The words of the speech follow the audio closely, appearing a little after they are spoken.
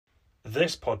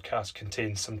This podcast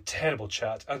contains some terrible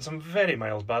chat and some very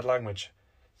mild bad language.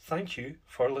 Thank you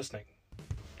for listening.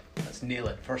 Let's nail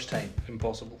it. First time.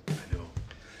 Impossible. I know.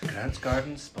 Grant's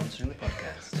Garden sponsoring the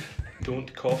podcast.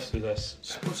 Don't cough through this.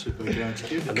 Sponsored by Grant's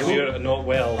Garden. I know you're not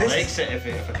well. I likes it if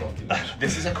I cough too much.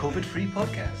 This is a COVID-free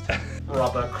podcast.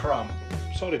 Rubber crumb.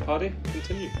 Sorry, Paddy.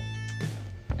 Continue.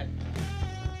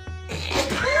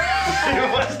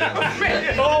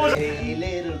 Hey,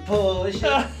 little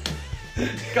Porsche.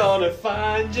 Gonna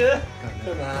find you.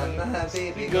 Gonna find my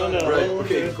baby. Gonna Right, hold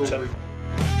okay, you go. tight.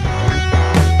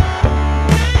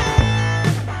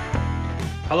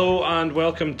 Hello and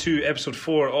welcome to episode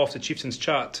 4 of the Chieftains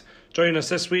Chat. Joining us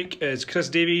this week is Chris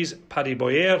Davies, Paddy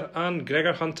Boyer and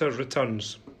Gregor Hunter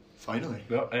returns. Finally.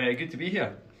 Well, good to be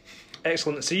here.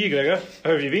 Excellent to see you, Gregor.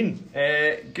 How have you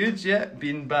been? Good, yeah.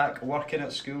 Been back working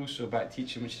at school, so back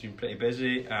teaching, which has been pretty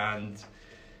busy, and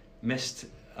missed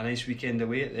a nice weekend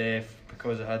away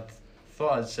because I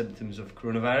thought I had symptoms of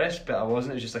coronavirus, but I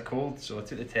wasn't. It was just a cold, so I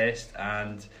took the test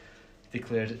and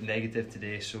declared negative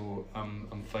today, so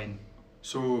I'm fine.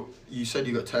 So, you said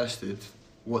you got tested.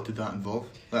 What did that involve?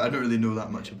 Like, I don't really know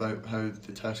that much about how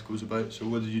the test goes about, so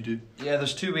what did you do? Yeah,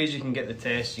 there's two ways you can get the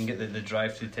test. You can get the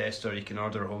drive-through test, or you can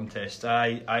order a home test.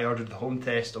 I ordered the home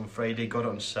test on Friday, got it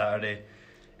on Saturday,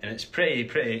 and it's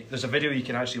pretty. There's a video you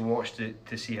can actually watch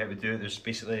to see how to do it. There's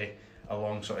basically a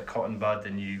long sort of cotton bud,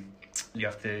 and you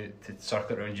have to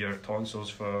circle it around your tonsils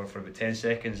for about 10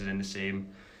 seconds, and then the same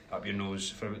up your nose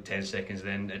for about 10 seconds.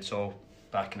 Then it's all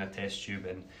back in a test tube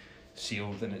and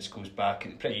sealed, and it goes back.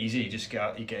 It's pretty easy.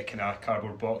 You get a kind of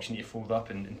cardboard box and you fold up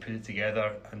and put it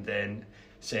together, and then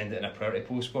send it in a priority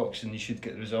post box, and you should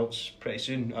get the results pretty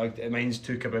soon. Mine's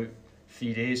took about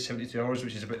 3 days, 72 hours,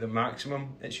 which is about the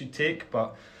maximum it should take,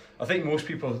 but I think most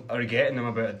people are getting them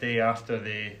about a day after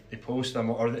they post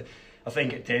them, I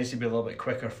think it tends to be a little bit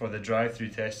quicker for the drive-through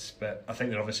tests, but I think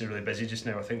they're obviously really busy just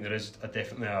now. I think there is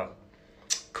definitely a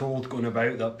cold going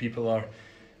about that people are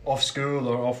off school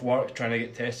or off work trying to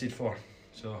get tested for.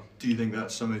 So Do you think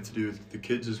that's something to do with the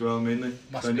kids as well, mainly?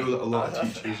 'Cause I know that a lot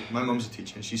of teachers, my mum's a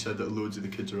teacher, and she said that loads of the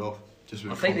kids are off. Just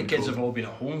with I think the common kids cold. have all been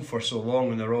at home for so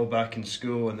long, and they're all back in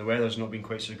school, and the weather's not been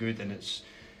quite so good, and it's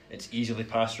easily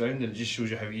passed around, and it just shows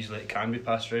you how easily it can be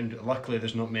passed around. Luckily,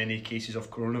 there's not many cases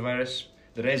of coronavirus.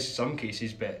 There is some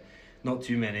cases, but not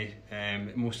too many.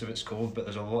 Most of it's cold, but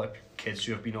there's a lot of kids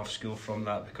who have been off school from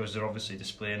that because they're obviously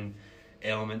displaying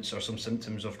elements or some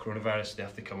symptoms of coronavirus. They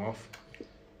have to come off.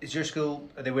 Is your school,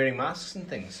 are they wearing masks and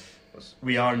things?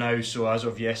 We are now, so as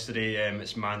of yesterday,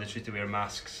 it's mandatory to wear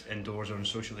masks indoors or in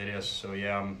social areas. So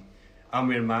yeah, I'm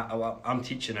wearing I'm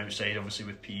teaching outside, obviously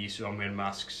with PE, so I'm wearing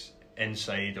masks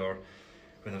inside, or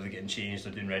whether they're getting changed or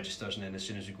doing registers, and then as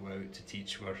soon as we go out to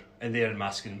teach, they're in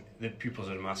masks, and the pupils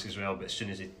are in masks as well, but as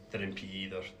soon as they're in PE,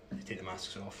 they take the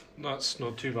masks off. That's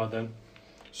not too bad then.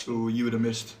 So, you would have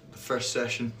missed the first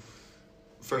session.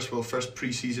 First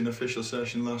pre-season official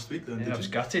session last week then, Yeah, did I was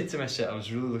you? gutted to miss it. I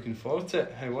was really looking forward to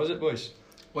it. How was it, boys?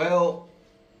 Well,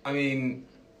 I mean,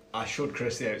 I showed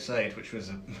Chris the outside, which was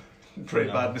a pretty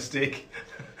No. bad mistake.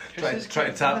 Chris is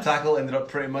Tried to quite tackle, ended up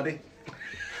pretty muddy.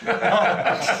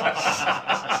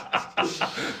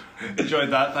 Enjoyed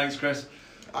that, thanks Chris.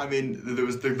 I mean, there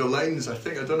was the lines, I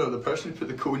don't know, the person who put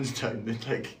the cones down,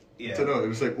 Yeah. I don't know, it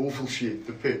was like oval shaped,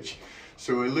 the pitch.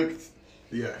 So it looked,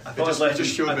 yeah, I it thought just, I'd it left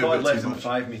just showed him, I me thought a I'd bit left too him much.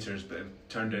 5 metres, but it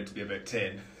turned out to be about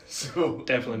 10. So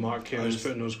Definitely Mark Kerr was just-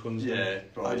 putting those cones down. yeah,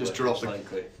 probably. I just dropped most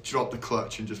likely. Dropped the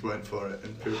clutch and just went for it,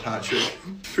 and poor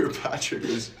Patrick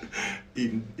was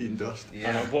eating dust.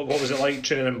 Yeah. What was it like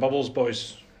training in bubbles,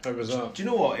 boys? How was that? Do you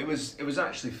know what? It was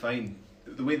actually fine.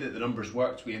 The way that the numbers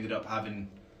worked, we ended up having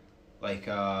like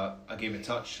a game of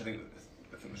touch. I think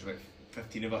it was about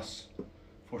 15 of us,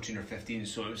 14 or 15.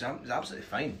 So it was absolutely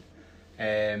fine.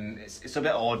 It's a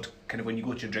bit odd, kind of when you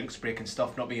go to your drinks break and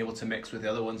stuff, not being able to mix with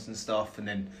the other ones and stuff, and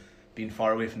then being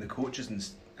far away from the coaches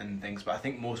and things. But I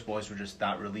think most boys were just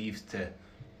that relieved to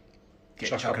get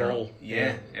Chuck a chucking around. ball.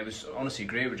 Yeah, it was honestly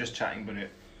great. We're just chatting about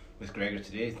it with Gregor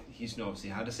today. He's not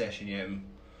obviously had a session yet. And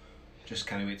just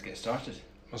can't wait to get started.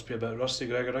 Must be a bit rusty,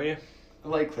 Gregor, are you?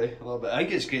 Likely a little bit. I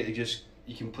think it's great to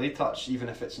you can play touch even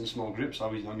if it's in small groups. I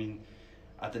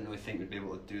didn't really think we'd be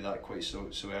able to do that quite so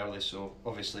early. So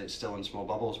obviously it's still in small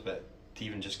bubbles, but to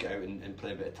even just get out and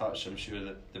play a bit of touch, I'm sure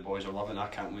that the boys are loving. I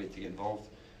can't wait to get involved.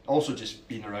 Also, just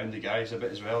being around the guys a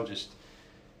bit as well. Just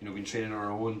been training on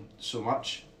our own so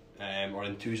much, or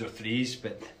in twos or threes,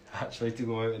 but actually to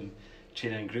go out and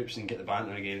train in groups and get the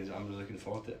banter again, I'm really looking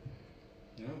forward to it.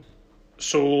 Yeah.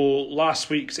 So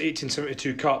last week's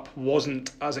 1872 Cup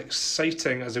wasn't as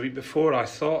exciting as the week before. I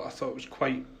thought it was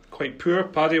quite poor.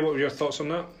 Paddy, what were your thoughts on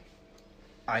that?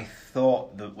 I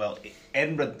thought that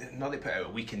Edinburgh, not they put out a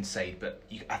weekend side, but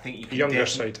I think you could Younger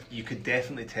side. You could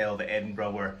definitely tell that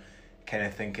Edinburgh were kind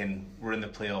of thinking, we're in the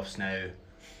playoffs now.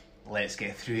 Let's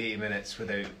get through 80 minutes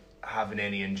without having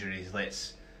any injuries.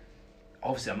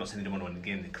 Obviously, I'm not saying they didn't want to win the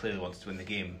game. They clearly wanted to win the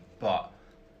game, but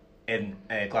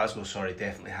Glasgow,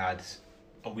 definitely had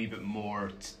a wee bit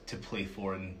more to play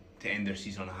for and to end their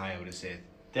season on a high, I would have said.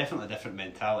 Definitely a different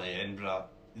mentality. Edinburgh,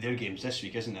 their game's this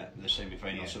week, isn't it? The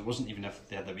semi-final. Yeah. So it wasn't even if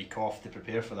they had a week off to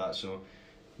prepare for that. So,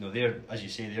 they're, as you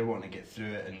say, they're wanting to get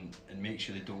through it and make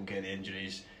sure they don't get any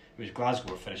injuries. Whereas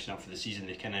Glasgow were finishing up for the season,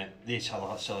 they still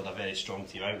had a very strong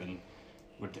team out and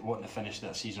were wanting to finish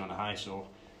that season on a high. So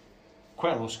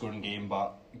quite a low scoring game,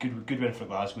 but good win for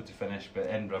Glasgow to finish. But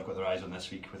Edinburgh have got their eyes on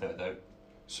this week without a doubt.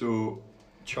 So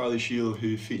Charlie Shield,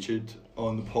 who featured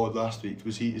on the pod last week,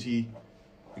 is he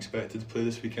expected to play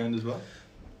this weekend as well?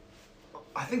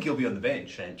 I think he'll be on the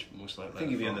bench. Most likely. I think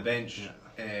he'll be on the bench.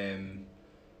 Yeah.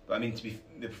 But I mean,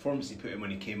 the performance he put in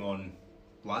when he came on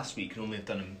last week can only have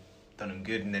done him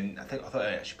good. And then I thought he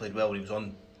actually played well when he was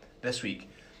on this week.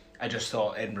 I just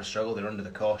thought Edinburgh struggled. They're under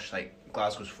the cosh.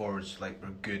 Glasgow's forwards were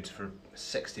good for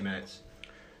 60 minutes,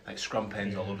 scrum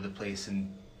pens all over the place.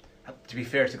 And to be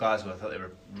fair to Glasgow, I thought they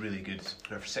were really good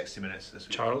for 60 minutes this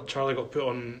week. Charlie got put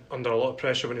under a lot of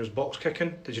pressure when he was box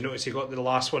kicking. Did you notice he got the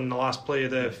last play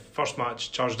of the first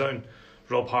match charged down?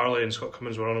 Rob Harley and Scott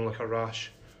Cummins were on him like a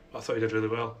rash. I thought he did really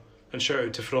well. And shout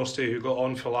out to Frosty, who got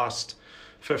on for the last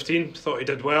 15. Thought he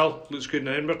did well. Looks good in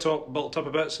the Edinburgh talk. Built up a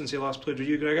bit since he last played with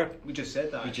you, Gregor. We just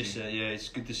said that. It's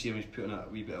good to see him. He's putting a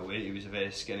wee bit of weight. He was a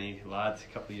very skinny lad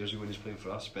a couple of years ago when he was playing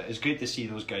for us. But it's great to see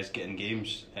those guys getting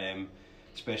games,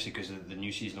 especially because the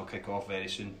new season will kick off very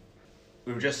soon.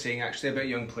 We were just saying actually about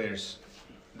young players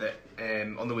that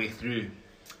on the way through,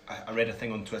 I read a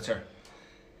thing on Twitter.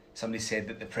 Somebody said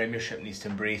that the Premiership needs to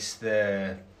embrace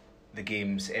the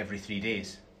games every 3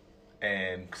 days.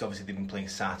 Because obviously they've been playing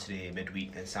Saturday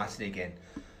midweek, then Saturday again,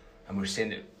 and we're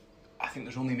saying that I think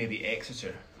there's only maybe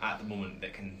Exeter at the moment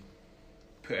that can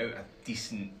put out a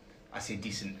decent,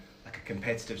 a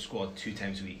competitive squad 2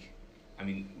 times a week. I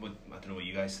mean, I don't know what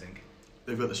you guys think.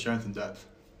 They've got the strength and depth.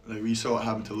 We saw what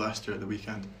happened to Leicester at the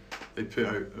weekend. They put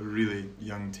out a really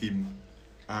young team,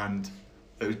 and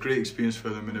it was a great experience for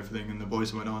them and everything. And the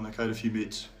boys went on. I had a few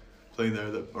mates playing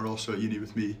there that are also at uni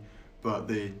with me, but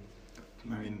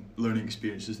learning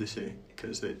experience, as they say,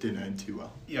 because it didn't end too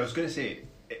well. Yeah, I was going to say,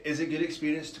 is it a good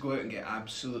experience to go out and get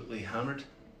absolutely hammered?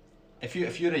 If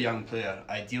you're a young player,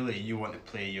 ideally you want to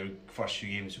play your first few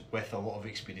games with a lot of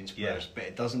experienced players, but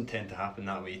it doesn't tend to happen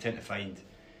that way. You tend to find,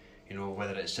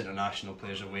 whether it's international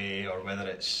players away or whether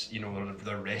it's,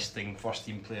 they're resting first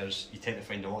team players, you tend to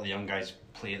find a lot of the young guys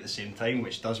play at the same time,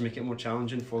 which does make it more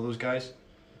challenging for those guys.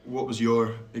 What was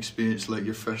your experience like,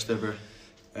 your first ever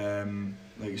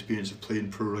experience of playing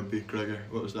pro rugby, Gregor?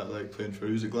 What was that like playing for?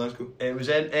 Who's at Glasgow? It was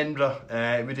in Edinburgh.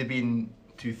 It would have been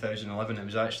 2011. It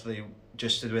was actually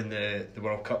just when the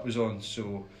World Cup was on,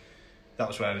 so that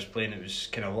was why I was playing. It was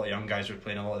kind of a lot of young guys were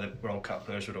playing, a lot of the World Cup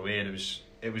players were away, and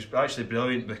it was actually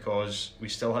brilliant because we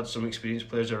still had some experienced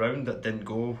players around that didn't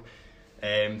go,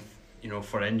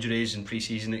 for injuries and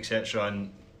pre-season, etc.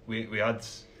 And we had,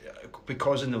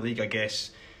 because in the league, I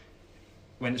guess,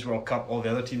 when it's World Cup, all the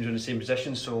other teams are in the same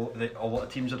position, so a lot of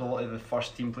teams had a lot of the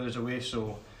first team players away,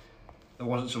 so there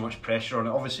wasn't so much pressure on it.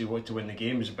 Obviously we wanted to win the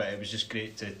games, but it was just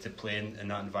great to play in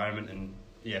that environment and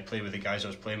play with the guys I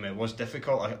was playing with. It was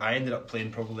difficult. I ended up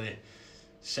playing probably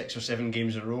 6 or 7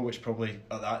 games in a row, which probably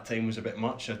at that time was a bit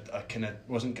much. I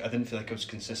didn't feel like I was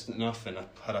consistent enough, and I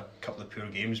had a couple of poor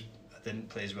games. I didn't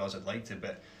play as well as I'd like to,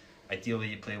 but ideally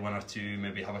you play 1 or 2,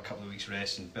 maybe have a couple of weeks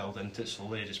rest and build into it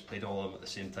slowly. I just played all of them at the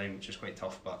same time, which was quite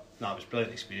tough, but it was a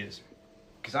brilliant experience.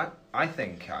 Because I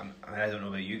think, I don't know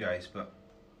about you guys, but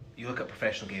you look at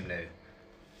professional game now,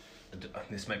 and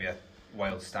this might be a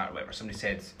wild stat or whatever, somebody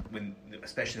said, when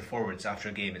especially the forwards after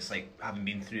a game, it's like having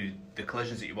been through the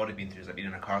collisions that you've already been through, is like being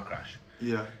in a car crash.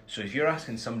 Yeah. So if you're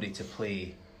asking somebody to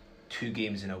play 2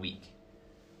 games in a week,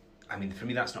 I mean, for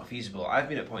me that's not feasible. I've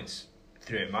been at points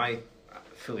throughout my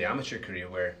fully amateur career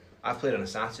where I've played on a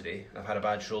Saturday, I've had a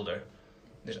bad shoulder,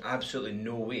 there's absolutely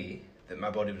no way that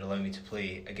my body would allow me to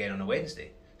play again on a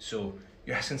Wednesday. So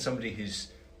you're asking somebody who's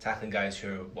tackling guys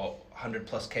who are 100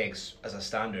 plus kegs as a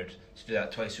standard to do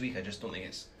that twice a week. I just don't think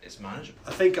it's manageable.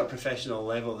 I think at professional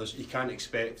level you can't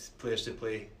expect players to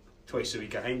play twice a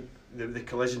week. I think the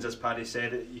collisions, as Paddy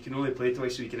said, you can only play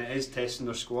twice a week, and it is testing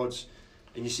their squads.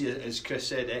 And you see, as Chris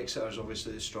said, Exeter's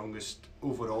obviously the strongest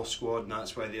overall squad, and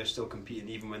that's why they're still competing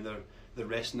even when they're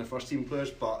resting their first team players.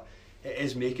 But it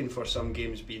is making for some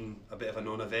games being a bit of a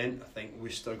non-event. I think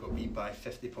Worcester got beat by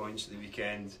 50 points at the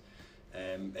weekend.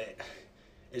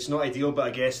 It's not ideal, but I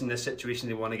guess in this situation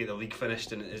they want to get the league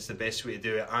finished, and it's the best way to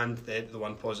do it. And the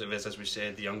one positive is, as we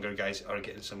said, the younger guys are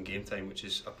getting some game time, which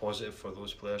is a positive for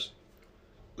those players.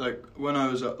 Like when I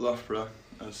was at Loughborough,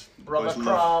 as the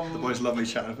Rubber boys love me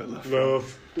chatting about Loughborough.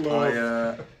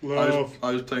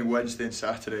 I was playing Wednesday and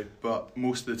Saturday, but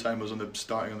most of the time I was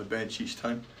starting on the bench each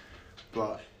time.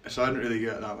 But so I didn't really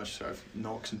get that much sort of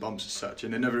knocks and bumps as such,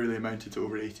 and it never really amounted to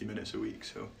over 80 minutes a week.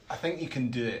 So I think you can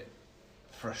do it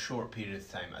for a short period of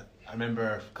time. I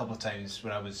remember a couple of times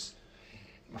when I was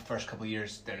my first couple of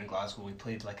years down in Glasgow, we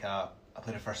played I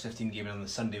played a first 15 game, and on the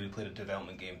Sunday we played a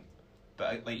development game.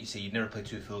 But like you say, you'd never play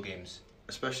 2 full games.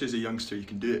 especially as a youngster, you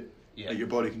can do it. Yeah. Like your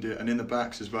body can do it, and in the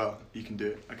backs as well, you can do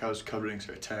it. Like I was covering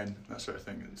sort of 10, that sort of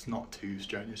thing. It's not too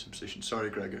strenuous a position. Sorry,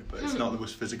 Gregor, but it's not the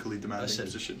most physically demanding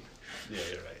position. Yeah,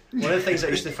 you're right. One of the things I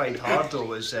used to find hard though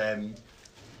was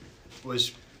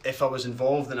if I was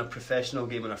involved in a professional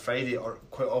game on a Friday, or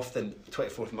quite often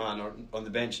 24th man or on the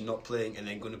bench and not playing, and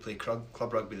then going to play club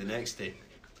rugby the next day.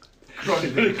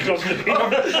 Rugby. Club rugby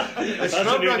is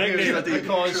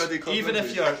because Cruddy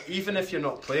even if you're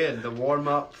not playing, the warm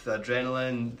up, the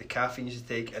adrenaline, the caffeine you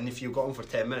take, and if you got on for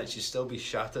 10 minutes, you'd still be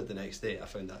shattered the next day. I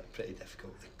found that pretty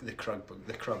difficult. The crub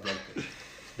rugby.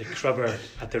 The crubber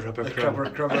at the rubber The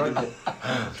crumb. crub rugby.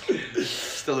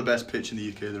 Still the best pitch in the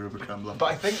UK, the Rubber Crumb. But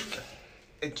I think,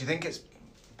 do you think it's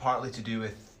partly to do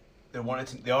with they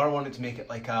are wanting to make it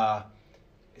like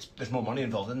there's more money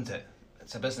involved, isn't it?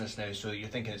 It's a business now, so you're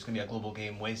thinking it's going to be a global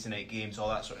game, Wednesday night games, all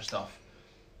that sort of stuff.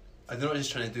 Are they not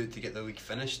just trying to do it to get the league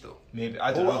finished though? Maybe,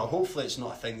 I don't know. Hopefully it's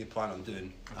not a thing they plan on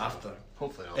doing after.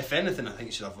 Hopefully not. If anything, I think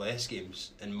it should have less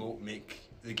games and make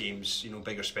the games,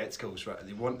 bigger spectacles. Right?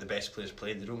 They want the best players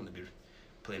playing. They don't want to be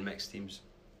playing mixed teams,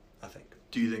 I think.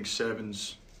 Do you think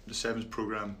the Sevens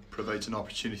programme provides an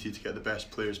opportunity to get the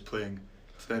best players playing,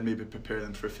 to then maybe prepare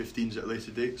them for 15s at a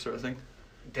later date, sort of thing?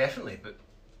 Definitely, but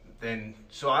then,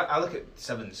 so I look at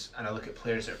sevens and I look at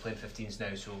players that are playing 15s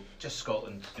now. So just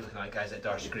Scotland, you're looking at guys like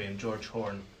Darcy Graham, George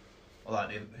Horn, all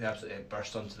that, who absolutely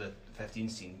burst onto the 15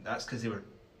 scene. That's because they were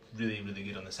really, really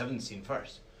good on the 7 scene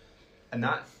first. And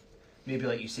that, maybe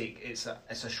like you say, it's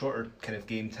a shorter kind of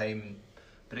game time,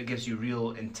 but it gives you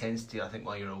real intensity, I think,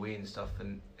 while you're away and stuff.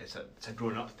 And it's a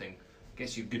growing up thing. It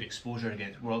gets you good exposure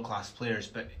against world class players,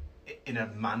 but in a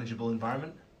manageable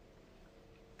environment.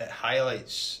 It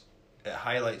highlights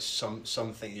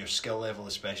something, your skill level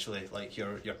especially, like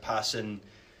your passing,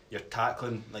 your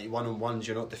tackling, like one-on-ones.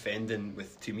 You're not defending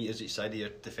with 2 metres each side of you,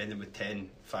 you're defending with 10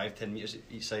 metres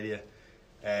each side of you.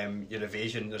 Your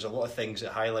evasion, there's a lot of things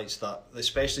that highlights that,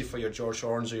 especially for your George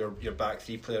Horns or your back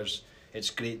three players. It's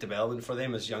great development for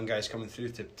them as young guys coming through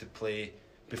to play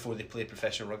before they play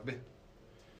professional rugby.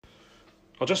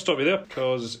 I'll just stop you there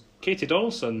because Katie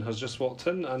Donaldson has just walked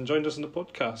in and joined us on the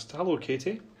podcast. Hello,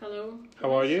 Katie. Hello.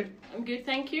 How are you? I'm good,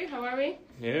 thank you. How are we?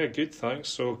 Yeah, good, thanks.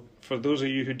 So, for those of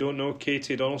you who don't know,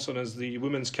 Katie Donaldson is the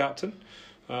women's captain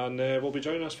and will be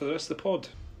joining us for the rest of the pod.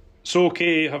 So,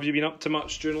 Katie, have you been up to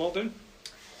much during lockdown?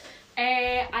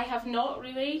 I have not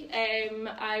really.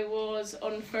 I was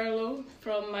on furlough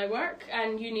from my work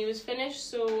and uni was finished,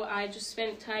 so I just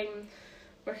spent time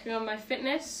working on my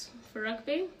fitness for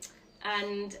rugby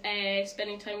and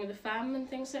spending time with the fam and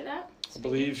things like that. I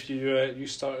believe you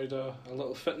started a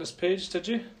little fitness page, did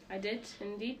you? I did,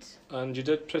 indeed. And you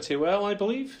did pretty well, I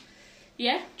believe.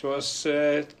 Yeah. Do you want us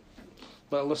let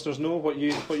listeners know what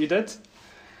you did?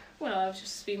 Well, I've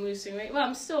just been losing weight. Well,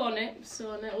 I'm still on it.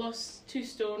 Lost 2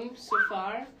 stone so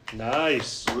far.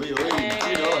 Nice.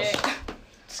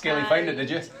 Scally find it, did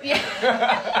you? Yeah.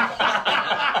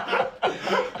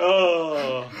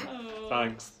 Oh,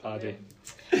 thanks, Paddy.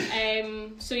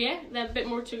 So yeah, there's a bit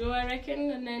more to go, I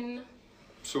reckon, and then.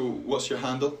 So what's your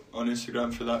handle on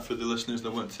Instagram for that, for the listeners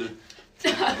that want to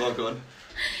log on?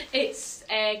 It's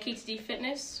KTD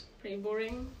Fitness. Pretty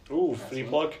boring. Oh, free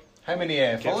plug. How many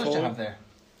followers do you have there?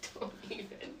 Don't even.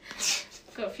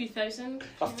 Got a few thousand.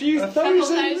 A few Couple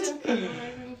thousand? thousand.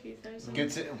 A few thousand.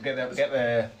 Good to get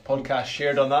the podcast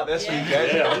shared on that this week,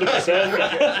 guys. Yeah,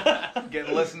 100%. Get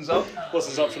the listens up.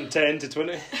 Listens up from 10 to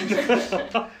 20.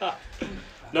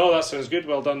 No, that sounds good.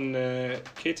 Well done,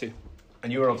 Katie.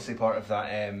 And you were obviously part of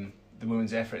that the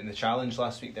women's effort in the challenge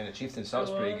last week down at Chieftain, so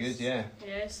that was pretty good, yeah.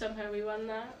 Yeah, somehow we won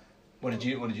that. What did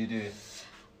you do?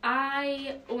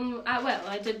 I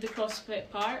did the CrossFit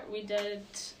part. We did,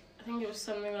 I think it was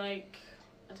something like,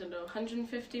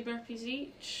 150 burpees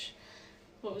each.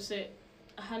 What was it?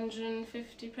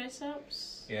 150 press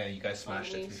ups. Yeah, you guys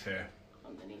smashed it, to be fair.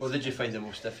 On the knees. What did you find the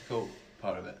most difficult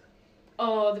part of it?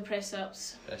 Oh, the press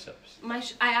ups. Press ups.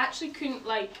 I actually couldn't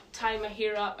like tie my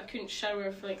hair up. I couldn't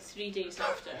shower for like 3 days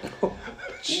after.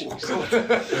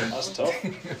 That's tough.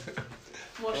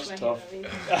 Wash my That's hair. tough. I mean.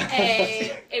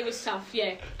 It was tough.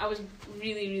 Yeah, I was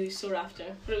really, really sore after,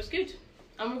 but it was good,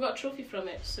 and we got a trophy from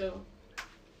it. So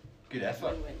Good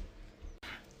effort. win-win.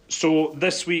 So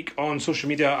this week on social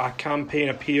media, a campaign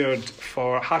appeared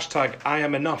for hashtag I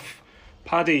am enough.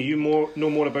 Paddy, you know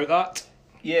more about that?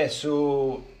 Yeah,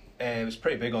 so it was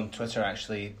pretty big on Twitter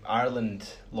actually. Ireland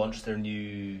launched their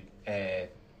new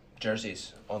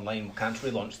jerseys online.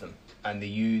 Canterbury launched them, and they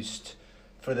used,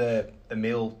 for the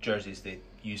male jerseys, they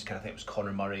used kind of, I think it was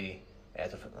Conor Murray, a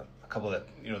couple of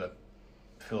the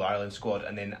full Ireland squad,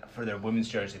 and then for their women's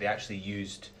jersey they actually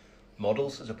used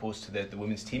models as opposed to the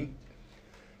women's team,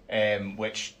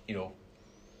 which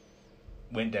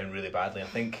went down really badly. I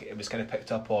think it was kind of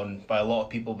picked up on by a lot of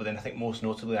people, but then I think most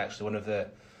notably actually one of the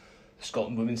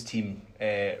Scotland women's team,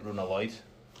 Rona Lloyd.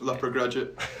 Leper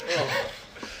graduate.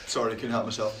 Sorry, couldn't help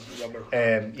myself.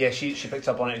 She picked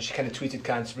up on it and she kind of tweeted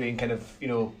Canterbury and kind of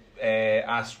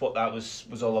asked what that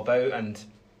was all about, and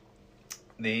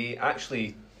they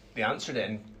answered it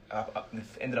and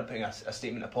they've ended up putting a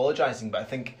statement apologising, but I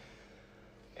think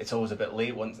it's always a bit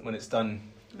late when it's done.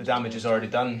 The damage is already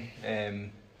done.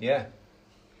 Yeah.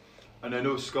 And I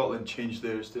know Scotland changed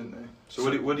theirs, didn't they? So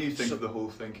what do you think of the whole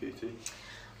thing, Katie?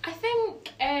 I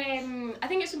think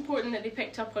it's important that they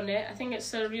picked up on it. I think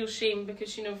it's a real shame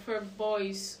because for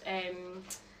boys, I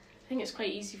think it's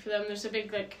quite easy for them. There's a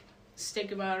big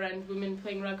stigma around women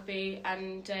playing rugby,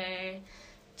 and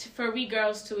for wee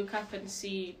girls to look up and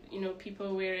see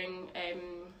people wearing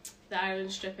the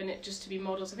Ireland strip and it just to be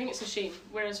models, I think it's a shame.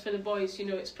 Whereas for the boys,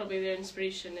 it's probably their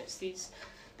inspiration. It's these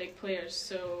big players.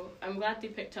 So I'm glad they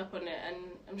picked up on it, and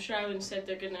I'm sure Ireland said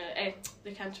they're gonna.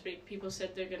 The Canterbury people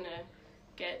said they're gonna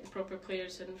get the proper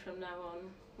players in from now on,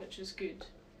 which is good.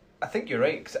 I think you're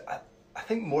right, because I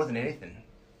think more than anything,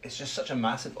 it's just such a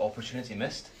massive opportunity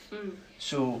missed.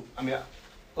 So, I mean,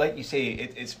 like you say,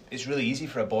 it's really easy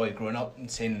for a boy growing up and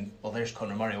saying, well, there's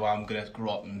Conor Murray, well, I'm going to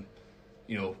grow up and,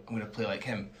 I'm going to play like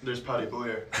him. There's Paddy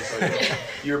Blair.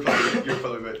 You're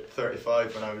probably about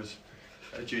 35 when I was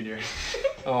a junior.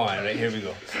 Oh, right, here we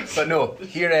go. But no,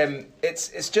 here,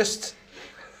 it's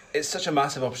such a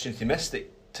massive opportunity missed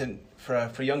for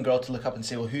a young girl to look up and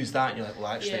say, well, who's that? And you're like, well,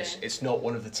 actually, it's not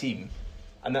one of the team.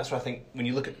 And that's why I think when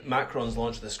you look at Macron's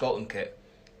launch of the Scotland kit,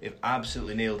 they've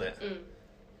absolutely nailed it.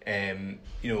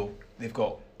 They've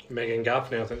got Megan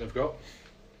Gaffney, I think they've got.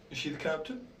 Is she the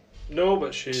captain? No,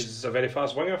 but she's a very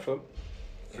fast winger for them.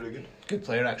 Very good. good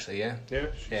player actually, yeah. Yeah.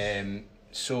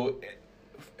 So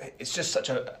it's just such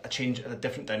a change, a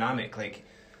different dynamic. Like,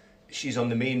 she's on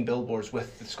the main billboards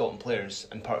with the Scotland players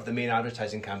and part of the main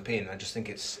advertising campaign. I just think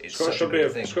it's Scottish such a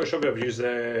great thing. Scottish Rugby have used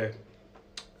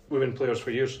women players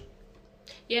for years.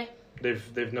 Yeah.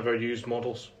 They've never used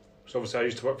models. So obviously I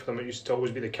used to work for them. It used to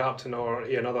always be the captain or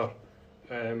another,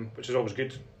 which is always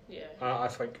good. Yeah. I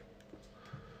think.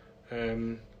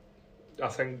 I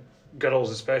think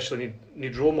girls especially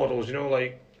need role models. You know,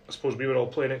 like I suppose we were all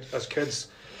playing it as kids.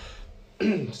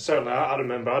 Certainly, I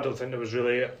remember. I don't think there was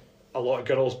really a lot of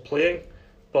girls playing,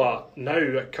 but now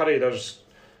at Curry there's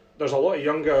a lot of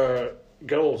younger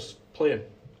girls playing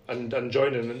and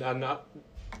joining, and I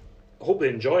hope they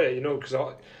enjoy it. You know, because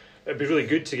it'd be really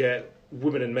good to get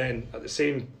women and men at the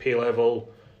same pay level,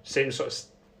 same sort of.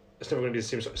 It's never going to be the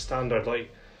same sort of standard.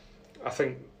 Like, I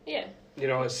think. Yeah. You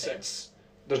know, it's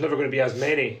there's never going to be as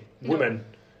many women,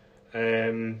 but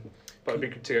it'd be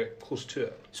good to get close to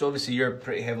it. So obviously you're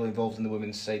pretty heavily involved in the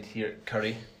women's side here at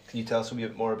Curry. Can you tell us a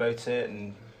bit more about it?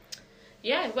 And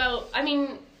Yeah, well, I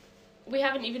mean, we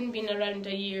haven't even been around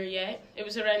a year yet. It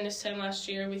was around this time last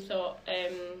year we thought,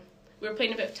 we were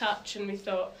playing a bit of touch and we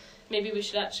thought maybe we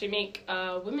should actually make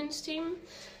a women's team.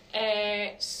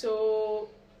 So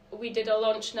we did a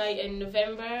launch night in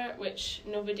November, which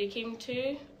nobody came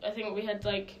to. I think we had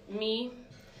like me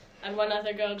and one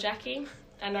other girl, Jackie,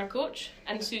 and our coach,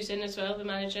 and Susan as well, the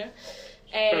manager.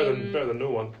 Better than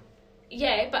no one.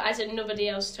 Yeah, but as in nobody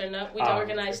else turned up. We'd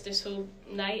organised this whole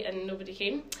night and nobody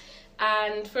came.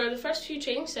 And for the first few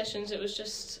training sessions, it was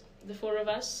just the four of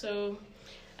us, so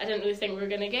I didn't really think we were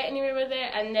going to get anywhere with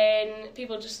it. And then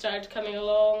people just started coming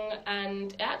along,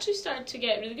 and it actually started to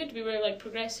get really good. We were like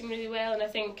progressing really well, and I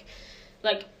think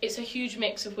like it's a huge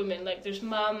mix of women. Like there's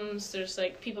mums, there's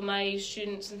like people my age,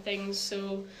 students and things,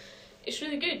 so it's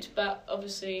really good. But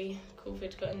obviously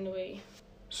COVID got in the way.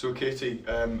 So Katie,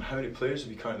 how many players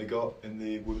have you currently got in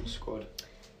the women's squad?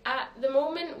 At the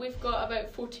moment, we've got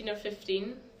about 14 or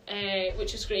 15.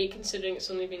 which is great considering it's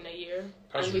only been a year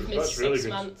That's and we've re- missed that's really 6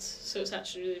 good. months, so it's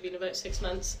actually really been about 6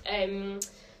 months.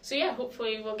 So yeah,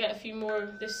 hopefully we'll get a few more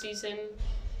this season,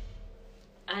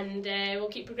 and we'll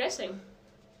keep progressing.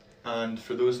 And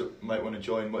for those that might want to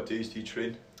join, what days do you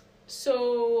train?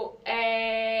 So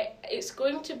it's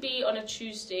going to be on a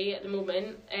Tuesday at the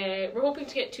moment. We're hoping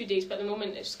to get 2 days, but at the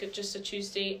moment it's just a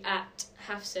Tuesday at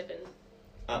 7:30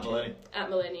 At Millennium. at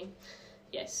Millennium.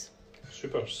 Yes.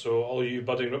 Super. So all you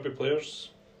budding rugby players,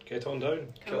 get on down. Come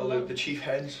Get all along. the chief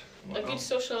heads. and A whatnot. good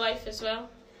social life as well.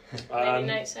 Many Um,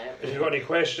 nights out. if you've got any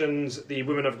questions, the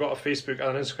women have got a Facebook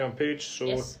and an Instagram page, so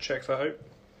Yes. check that out.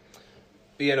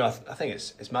 But yeah, no, I think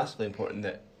it's massively important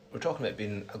that we're talking about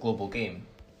being a global game.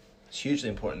 It's hugely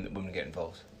important that women get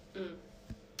involved.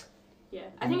 Yeah,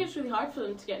 I think it's really hard for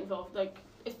them to get involved. Like,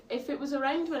 if it was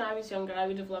around when I was younger, I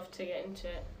would have loved to get into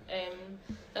it.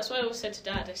 That's why I always said to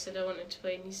Dad, I said I wanted to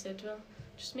play, and he said, well,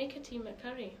 just make a team at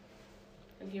Curry.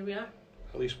 And here we are.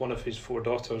 At least one of his 4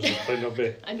 daughters is playing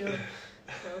rugby. I know.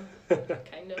 Well,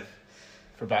 kind of.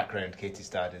 For background, Katie's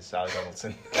dad is Sally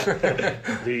Donaldson.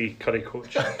 The Curry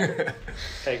coach,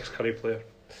 ex-Curry player.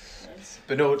 Nice.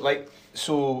 But no, like,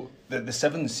 so the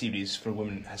Sevens series for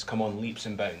women has come on leaps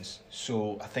and bounds.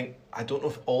 So I don't know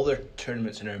if all their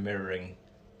tournaments are now mirroring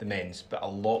the men's, but a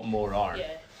lot more are.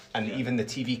 Yeah. And even the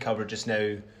TV cover just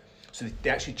now, so they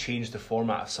actually changed the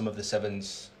format of some of the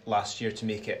Sevens last year to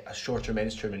make it a shorter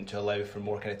men's tournament to allow for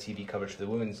more kind of TV coverage for the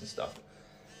women's and stuff.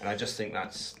 And I just think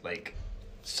that's like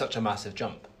such a massive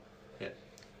jump. Yeah.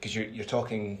 Because you're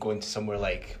talking going to somewhere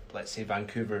like, let's say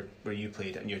Vancouver, where you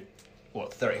played, and you're,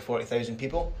 40,000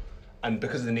 people? And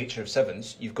because of the nature of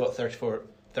Sevens, you've got 30 or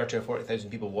 40,000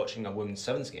 people watching a women's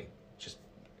Sevens game. It's just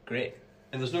great.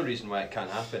 And there's no reason why it can't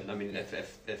happen. I mean,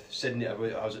 if Sydney, I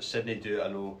was at Sydney do it, I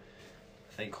know,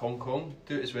 I think Hong Kong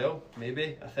do it as well,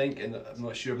 maybe, I think, and I'm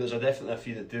not sure, but there's definitely a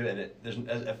few that do it, and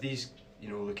if these,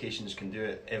 locations can do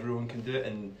it, everyone can do it,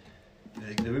 and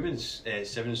the women's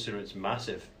Sevens tournament's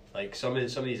massive. Like, some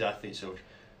of these athletes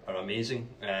are amazing.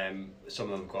 Some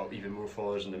of them have got even more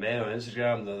followers than the men on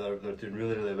Instagram. They're doing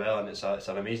really, really well, and it's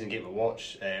an amazing game to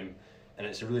watch, and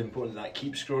it's really important that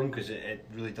keeps growing, because it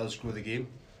really does grow the game.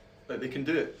 Like, they can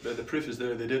do it. The proof is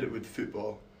there. They did it with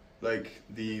football. Like,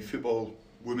 the football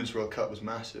Women's World Cup was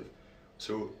massive.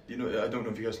 So, I don't know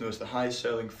if you guys noticed, the highest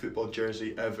selling football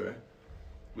jersey ever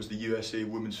was the USA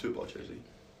women's football jersey.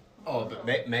 Oh, but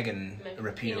Megan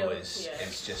Rapinoe is yeah.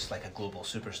 just like a global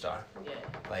superstar. Yeah.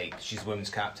 Like, she's women's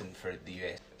captain for the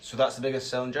US. So that's the biggest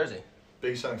selling jersey?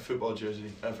 Biggest selling football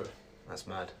jersey ever. That's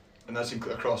mad. And that's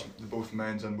across both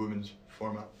men's and women's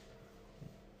format.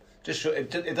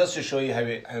 It does just show you how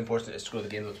important it is to grow the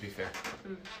game, though, to be fair.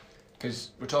 Because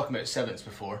we're talking about Sevens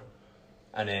before,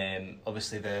 and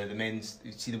obviously the men's.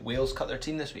 You see, the Wales cut their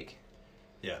team this week.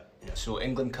 Yeah. So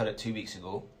England cut it 2 weeks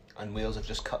ago, and Wales have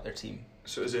just cut their team.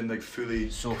 So as in, like,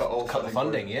 fully So cut the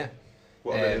funding, yeah.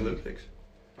 What about the Um, Olympics?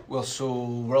 Well, so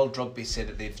World Rugby said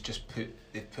that they've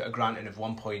put a grant in of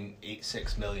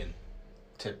 1.86 million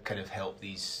to kind of help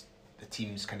the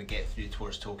teams kind of get through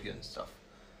towards Tokyo and stuff.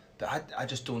 But I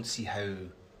just don't see how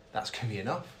that's going to be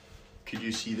enough. Could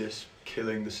you see this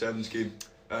killing the Sevens game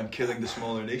and killing the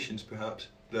smaller nations, perhaps,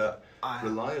 that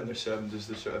rely on their Sevens as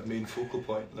the sort of main focal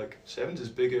point? Like, Sevens is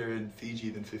bigger in Fiji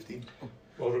than 15.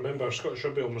 Well, remember, Scottish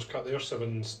Rugby almost cut their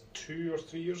Sevens 2 or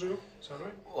 3 years ago. Is that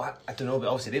right? Well, I don't know, but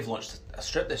obviously they've launched a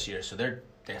strip this year, so they're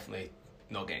definitely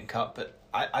not getting cut. But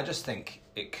I just think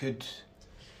it could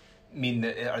mean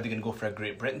that, are they going to go for a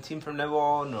Great Britain team from now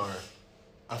on, or?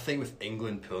 I think with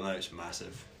England pulling out, it's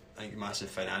massive. I think massive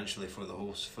financially for the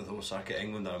whole circuit.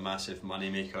 England are a massive money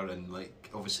maker, and like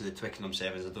obviously the Twickenham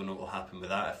Sevens. I don't know what will happen with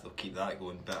that if they'll keep that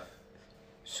going. But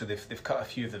So they've cut a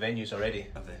few of the venues already.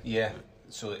 have they? Yeah.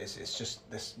 So it's just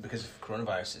this, because of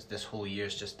coronavirus. It's this whole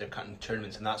year's just they're cutting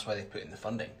tournaments, and that's why they put in the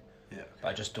funding. Yeah. But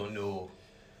I just don't know.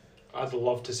 I'd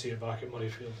love to see it back at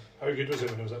Murrayfield. How good was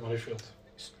it when it was at Murrayfield?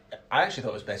 I actually thought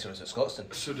it was better when it was at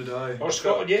Scotstoun. So did I. Or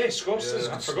Scotland, yeah, Scots.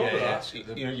 Yeah. I forgot about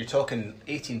that. You're talking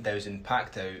 18,000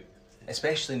 packed out,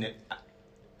 especially in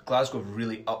Glasgow have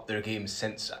really upped their game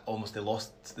since almost they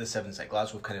lost the Sevens. Like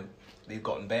Glasgow they've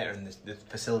gotten better, and the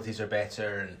facilities are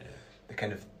better, and the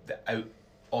kind of the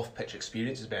off pitch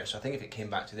experience is better. So I think if it came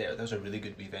back to there, that was a really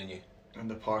good wee venue. And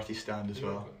the party stand as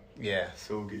well. Yeah.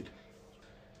 So good.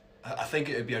 I think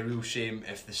it would be a real shame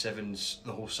if the Sevens,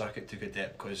 the whole circuit took a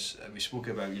dip, because we spoke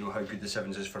about how good the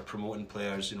Sevens is for promoting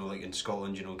players, like in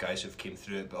Scotland, guys who've came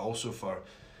through it, but also for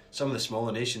some of the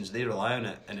smaller nations, they rely on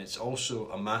it, and it's also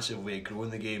a massive way of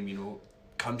growing the game.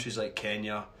 Countries like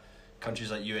Kenya, countries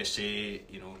like USA,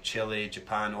 Chile,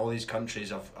 Japan, all these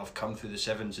countries have come through the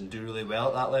Sevens and do really well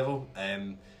at that level.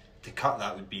 to cut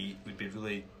that would be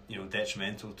really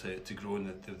detrimental to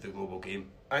growing the global game.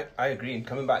 I agree, and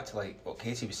coming back to like what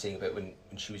Katie was saying about when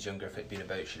she was younger, if it'd been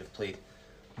about she'd have played.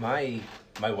 My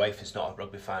wife is not a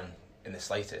rugby fan in the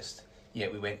slightest,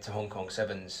 yet we went to Hong Kong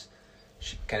Sevens.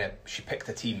 She picked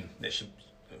a team that she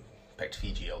picked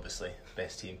Fiji, obviously,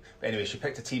 best team. But anyway, she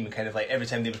picked a team and kind of like every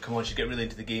time they would come on, she'd get really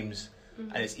into the games,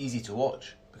 and it's easy to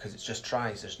watch because it's just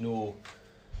tries. There's no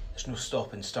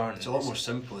stop and starting. It's a lot more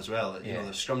simple as well. Yeah. The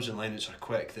scrums and lineouts are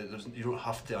quick. You don't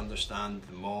have to understand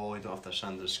the maul. You don't have to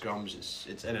understand the scrums.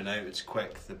 It's in and out. It's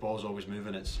quick. The ball's always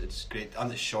moving. It's great,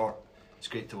 and it's short. It's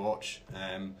great to watch.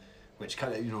 Which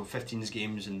kind of 15s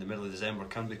games in the middle of December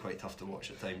can be quite tough to watch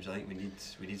at times. I think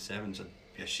we need sevens. I'd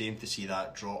be ashamed to see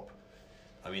that drop.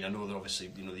 I mean, I know that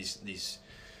obviously these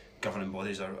governing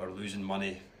bodies are losing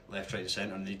money left, right, and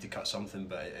centre, and they need to cut something.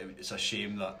 But it's a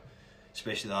shame that,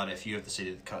 especially the RFU have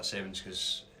decided to cut sevens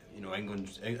because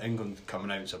England coming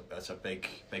out, it's a big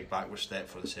backward step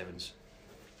for the sevens.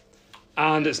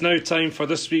 And it's now time for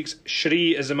this week's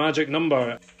Shri is the magic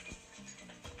number.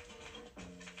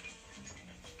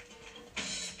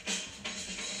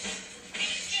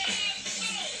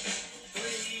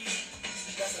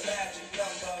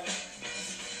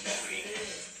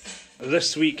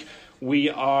 This week we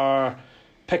are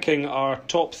picking our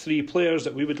top 3 players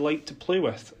that we would like to play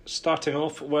with, starting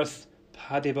off with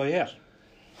Paddy Boyer.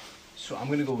 So I'm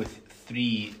going to go with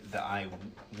 3 that I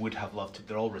would have loved to.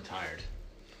 They're all retired.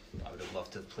 I would have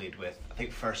loved to have played with. I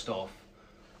think first off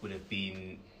would have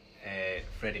been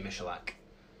Freddie Michalak,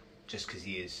 just because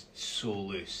he is so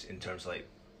loose in terms of like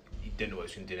you didn't know what he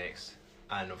was going to do next,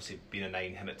 and obviously being a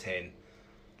 9, him at 10,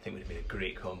 I think would have been a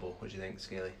great combo. What do you think,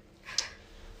 Scaly?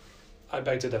 I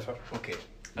beg to differ. Okay,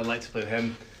 I'd like to play with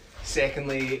him.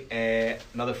 Secondly,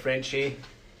 another Frenchie,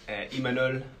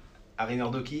 Emmanuel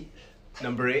Arinaldoki,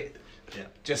 number 8. Yeah.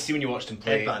 Just see when you watched him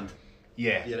play. Headband.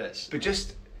 Yeah. Yeah, it is. But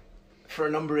just for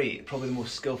a number 8, probably the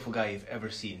most skillful guy you've ever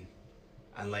seen.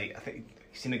 And like I think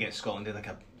you've seen him against Scotland, did like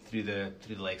a through the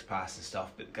legs pass and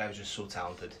stuff. But the guy was just so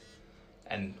talented.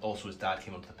 And also his dad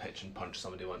came onto the pitch and punched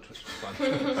somebody once, which was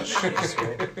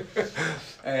fun.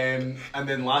 And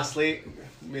then lastly,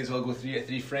 may as well go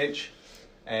 3 French.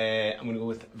 I'm going to go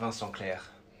with Vincent Clerc.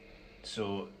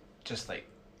 So just like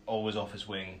always off his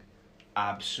wing,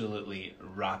 absolutely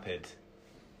rapid,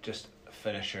 just a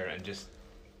finisher, and just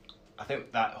I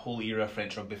think that whole era of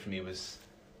French rugby for me was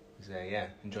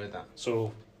enjoyed that.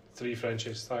 So 3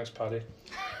 Frenchies. Thanks, Paddy.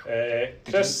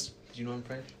 Chris, did you know him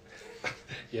French?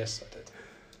 Yes, I did.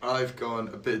 I've gone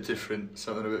a bit different,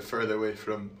 something a bit further away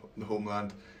from the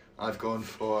homeland. I've gone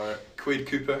for Quade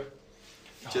Cooper.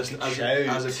 Just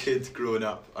as a kid growing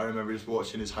up, I remember just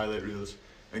watching his highlight reels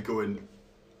and going,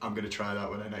 I'm going to try that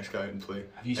when I next go out and play.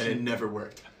 It never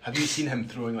worked. Have you seen him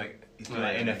throwing like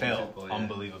NFL? Football, yeah.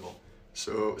 Unbelievable.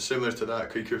 So similar to that,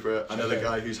 Quade Cooper, another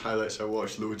guy whose highlights I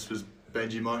watched loads was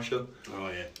Benji Marshall. Oh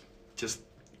yeah. Just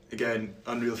again,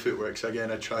 unreal footwork. So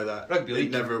again, I try that. Rugby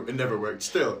league. It never worked.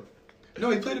 Still, no,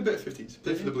 he played a bit of 15s.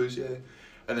 Played for the Blues, yeah.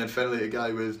 And then finally, a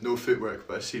guy with no footwork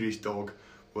but a serious dog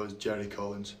was Jerry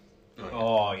Collins.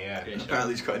 Oh yeah.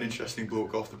 Apparently, he's quite an interesting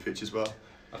bloke off the pitch as well.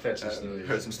 I've heard some stories.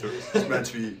 Heard some stories. It's meant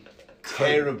to be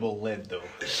Terrible lid though.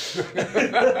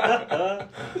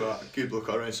 but good bloke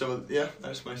all right. So yeah,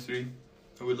 that's my 3.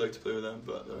 I would like to play with them,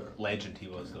 but they're Legend he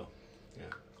was though.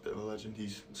 a bit of a legend.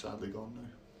 He's sadly gone now.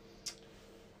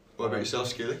 What about yourself,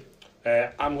 Scaly?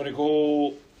 I'm going to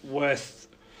go with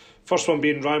first one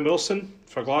being Ryan Wilson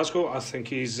for Glasgow. I think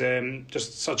he's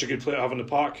just such a good player to have in the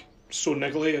park. So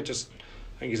niggly. I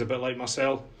think he's a bit like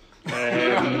Marcel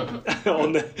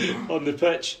on the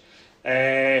pitch.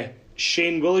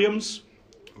 Shane Williams,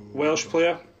 Welsh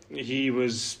player. He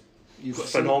was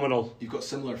phenomenal. You've got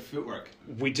similar footwork.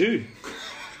 We do.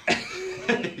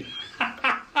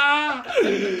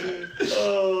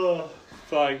 Oh,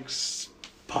 thanks,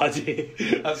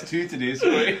 Paddy. That's 2 today,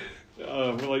 sorry.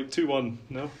 We're like 2-1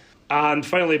 now. And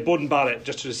finally, Bowden Barrett,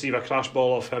 just to receive a crash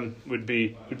ball off him would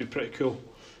be pretty cool.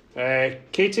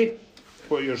 Katie,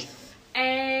 what are yours?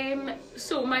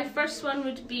 So my first one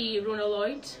would be Rona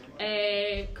Lloyd,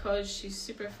 because she's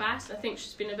super fast. I think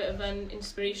she's been a bit of an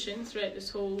inspiration throughout this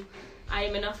whole I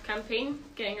Am Enough campaign,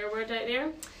 getting her word out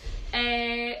there.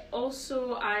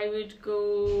 Also, I would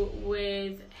go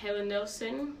with Helen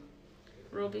Nelson,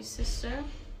 Robbie's sister,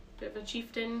 bit of a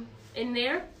chieftain in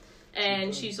there,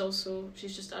 and she's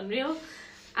just unreal.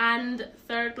 And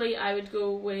thirdly, I would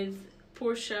go with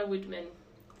Portia Woodman,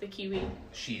 the Kiwi.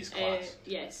 She is class.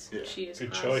 Yes, Yeah. she is.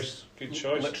 Good class. choice. Good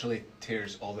choice. Literally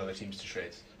tears all the other teams to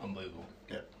shreds. Unbelievable.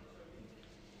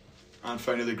 And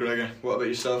finally, Gregor, what about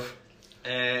yourself?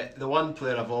 The one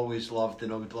player I've always loved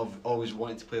and I would always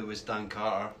wanted to play with was Dan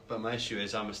Carter, but my issue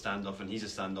is I'm a standoff and he's a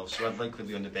standoff, so I'd likely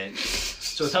be on the bench.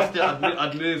 So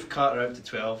I'd move Carter out to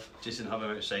 12, just and have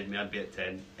him outside me. I'd be at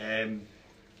 10.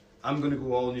 I'm going to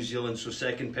go all New Zealand, so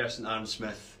second person Aaron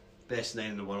Smith, best 9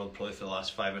 in the world probably for the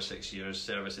last 5 or 6 years.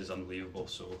 Service is unbelievable.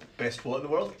 So Best what in the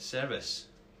world? service.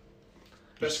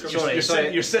 Sorry,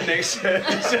 You're sitting next to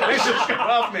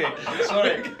grab me.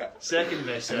 Sorry, second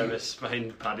best service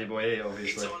behind Paddy Boye,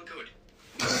 obviously. It's all good.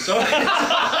 Sorry.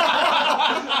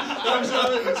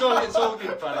 It's all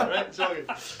good, Paddy, right? It's all good.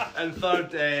 And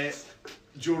third,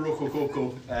 Joe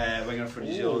Rocococo, winger for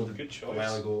New Zealand. Good choice. A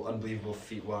while ago, unbelievable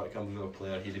feet work, unbelievable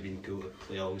player. He'd have been cool to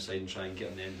play alongside and try and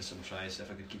get on the end of some tries if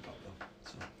I could keep up with him.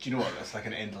 So. Do you know what? That's like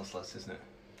an endless list, isn't it?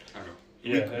 I don't know.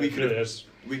 Yeah, we it could really have- is.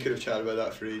 We could have chatted about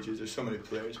that for ages. There's so many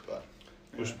players, but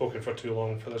We've spoken for too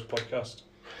long for this podcast.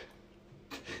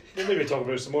 We'll maybe talk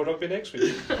about some more rugby next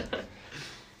week.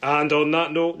 And on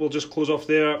that note, we'll just close off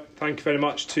there. Thank you very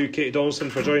much to Katie Donaldson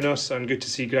for joining us, and good to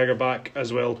see Gregor back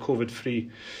as well, COVID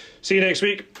free. See you next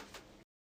week.